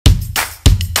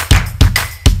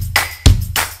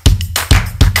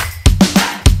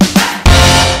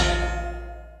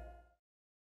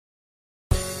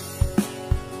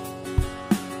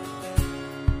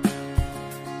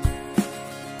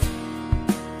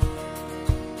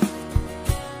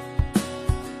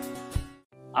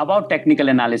about technical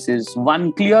analysis,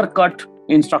 one clear-cut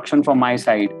instruction from my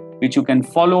side, which you can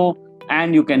follow,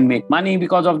 and you can make money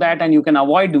because of that, and you can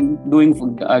avoid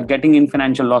getting in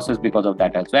financial losses because of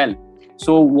that as well.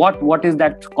 So what is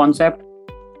that concept?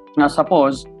 Now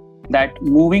suppose that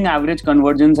moving average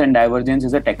convergence and divergence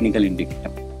is a technical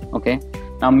indicator. Okay.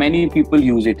 Now many people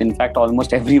use it. In fact,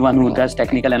 almost everyone who does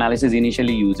technical analysis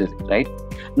initially uses it, right?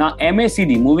 Now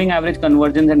MACD, moving average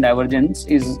convergence and divergence,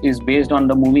 is based on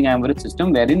the moving average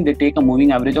system, wherein they take a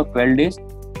moving average of 12 days,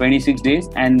 26 days,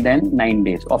 and then 9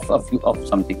 days of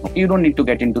something. Okay, you don't need to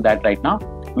get into that right now.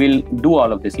 We'll do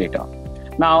all of this later.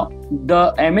 Now,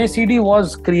 the MACD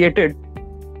was created,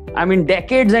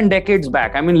 decades and decades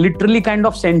back. Literally kind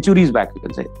of centuries back, you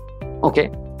can say. Okay,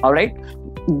 all right.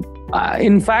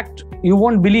 In fact, you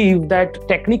won't believe that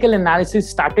technical analysis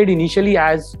started initially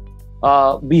as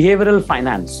behavioral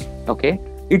finance. Okay,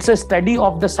 it's a study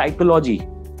of the psychology.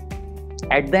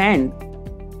 At the end,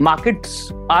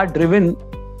 markets are driven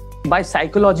by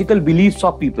psychological beliefs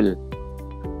of people,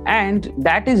 and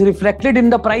that is reflected in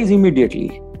the price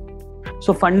immediately.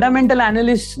 So fundamental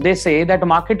analysts, they say that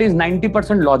market is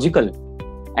 90% logical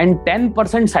and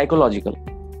 10% psychological.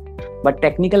 But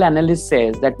technical analyst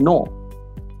says that no,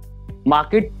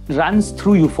 market runs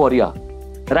through euphoria.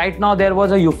 Right now there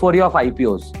was a euphoria of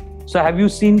IPOs. So have you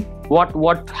seen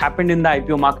what happened in the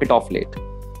IPO market of late?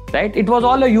 Right? It was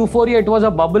all a euphoria. It was a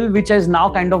bubble which is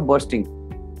now kind of bursting.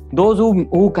 Those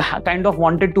who kind of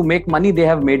wanted to make money, they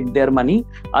have made their money.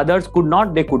 Others could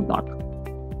not, they could not.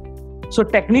 So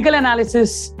technical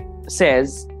analysis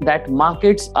says that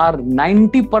markets are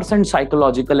 90%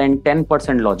 psychological and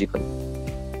 10% logical.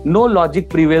 No logic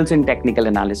prevails in technical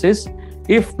analysis.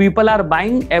 If people are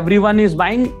buying, everyone is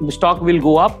buying, the stock will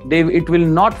go up. It will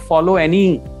not follow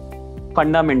any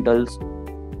fundamentals.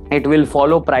 It will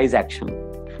follow price action,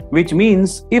 which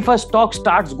means if a stock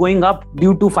starts going up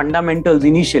due to fundamentals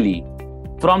initially,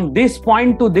 from this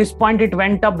point to this point, it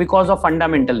went up because of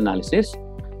fundamental analysis.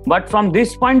 But from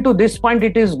this point to this point,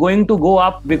 it is going to go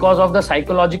up because of the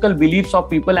psychological beliefs of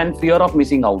people and fear of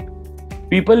missing out.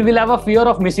 People will have a fear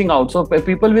of missing out. So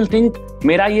people will think,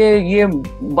 मेरा ये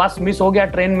bus miss हो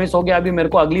गया, train miss हो गया, अभी मेरे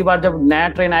को अगली बार जब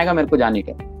नया train आएगा मेरे को जाने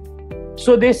का.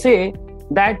 So they say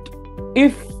that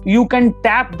if you can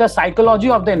tap the psychology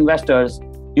of the investors,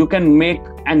 you can make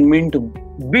and mint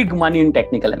big money in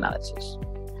technical analysis.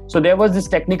 So there was this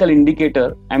technical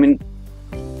indicator.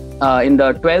 In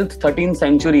the 12th, 13th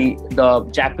century, the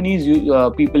Japanese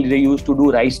people, they used to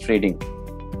do rice trading.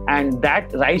 And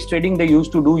that rice trading they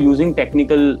used to do using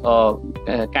technical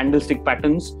candlestick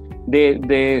patterns.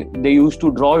 They used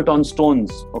to draw it on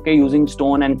stones, okay, using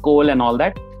stone and coal and all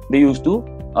that. They used to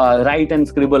write and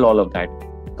scribble all of that.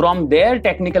 From there,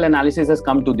 technical analysis has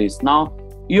come to this. Now,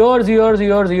 years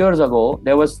ago,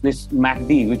 there was this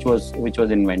MACD which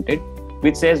was invented,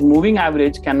 which says moving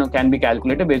average can be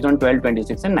calculated based on 12,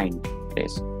 26 and 9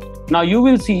 days. Now you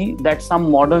will see that some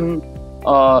modern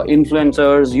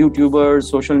influencers, YouTubers,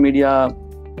 social media,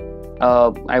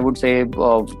 I would say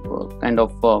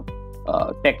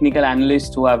technical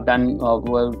analysts who have done,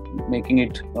 who are making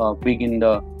it big in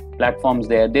the platforms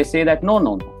there, they say that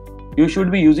no, you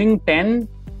should be using 10,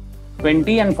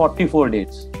 20 and 44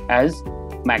 days as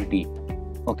MACD,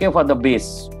 okay, for the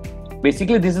base.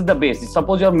 Basically, this is the base.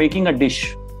 Suppose you're making a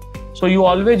dish. So you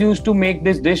always used to make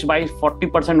this dish by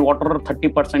 40% water,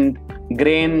 30%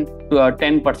 grain,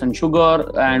 10%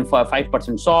 sugar, and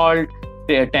 5% salt,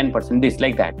 10% this,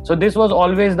 like that. So this was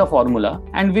always the formula.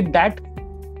 And with that,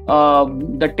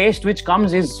 the taste which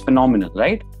comes is phenomenal,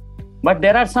 right? But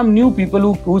there are some new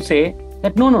people who say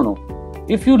that no.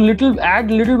 If you add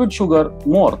little bit sugar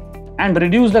more and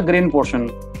reduce the grain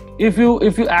portion, if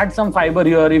you add some fiber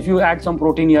here, if you add some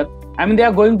protein here, they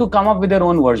are going to come up with their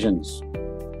own versions.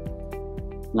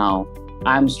 Now,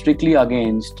 I am strictly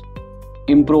against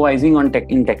improvising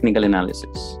in technical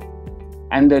analysis.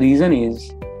 And the reason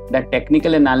is that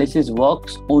technical analysis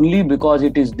works only because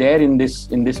it is there in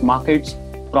this markets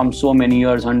from so many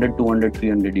years, 100, 200,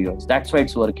 300 years. That's why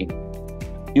it's working.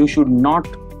 You should not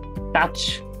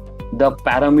touch the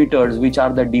parameters which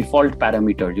are the default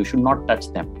parameters. You should not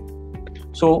touch them.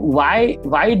 So why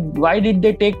did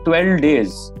they take 12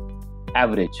 days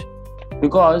average?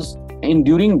 Because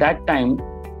during that time,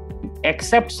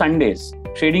 except Sundays,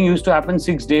 trading used to happen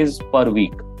 6 days per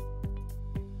week.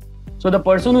 So the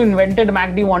person who invented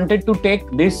MACD wanted to take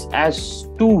this as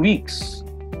 2 weeks,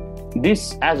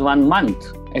 this as 1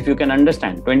 month, if you can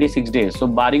understand, 26 days. So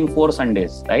barring 4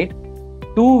 Sundays, right?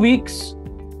 2 weeks,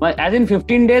 as in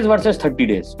 15 days versus 30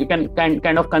 days. You can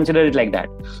kind of consider it like that.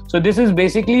 So this is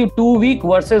basically 2 weeks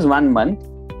versus 1 month.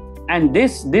 And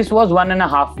this was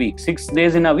 1.5 weeks, 6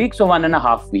 days in a week, so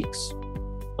 1.5 weeks.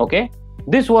 Okay,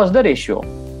 this was the ratio.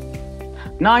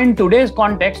 Now in today's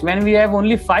context, when we have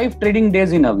only 5 trading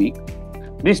days in a week,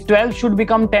 this 12 should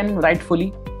become 10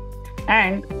 rightfully,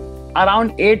 and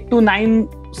around 8 to 9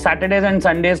 Saturdays and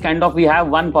Sundays kind of we have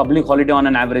one public holiday on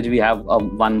an average. We have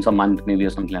once a month maybe or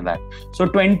something like that. So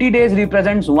 20 days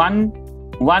represents one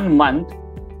month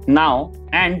now,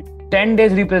 and 10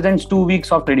 days represents 2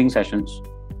 weeks of trading sessions.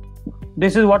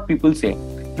 This is what people say.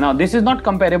 Now this is not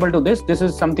comparable to this. This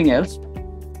is something else.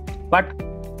 But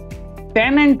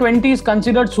 10 and 20 is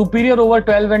considered superior over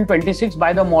 12 and 26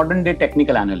 by the modern day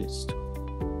technical analyst.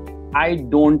 I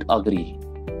don't agree.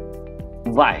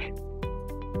 Why?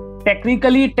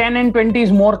 Technically 10 and 20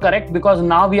 is more correct because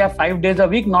now we have 5 days a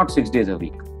week, not 6 days a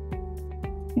week.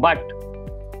 But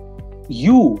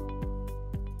you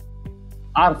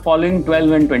are following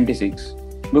 12 and 26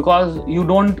 because you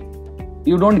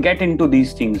don't get into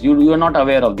these things. You are not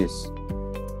aware of this.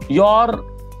 Your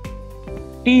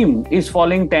team is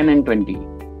following 10 and 20.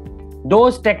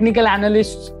 Those technical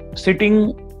analysts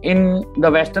sitting in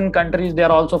the Western countries, they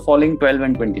are also following 12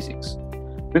 and 26.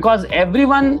 Because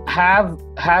everyone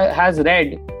has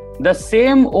read the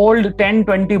same old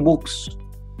 10-20 books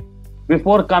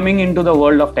before coming into the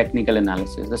world of technical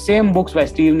analysis. The same books by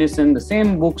Steve Nissen, the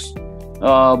same books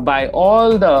by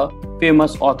all the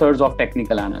famous authors of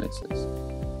technical analysis.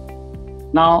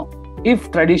 Now, if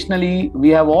traditionally we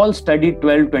have all studied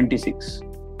 12-26,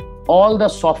 all the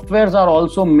softwares are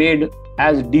also made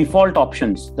as default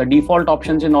options. The default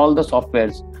options in all the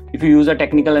softwares, if you use a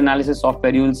technical analysis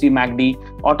software, you will see MACD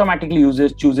automatically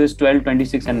chooses 12,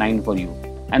 26 and 9 for you.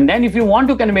 And then if you want,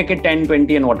 you can make it 10,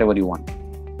 20 and whatever you want.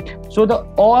 So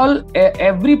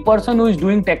every person who is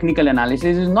doing technical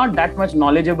analysis is not that much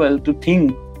knowledgeable to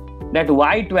think that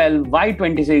why 12, why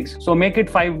 26, so make it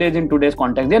 5 days in today's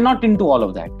context. They're not into all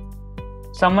of that.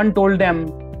 Someone told them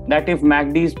that if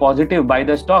MACD is positive, buy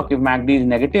the stock. If MACD is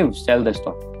negative, sell the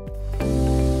stock.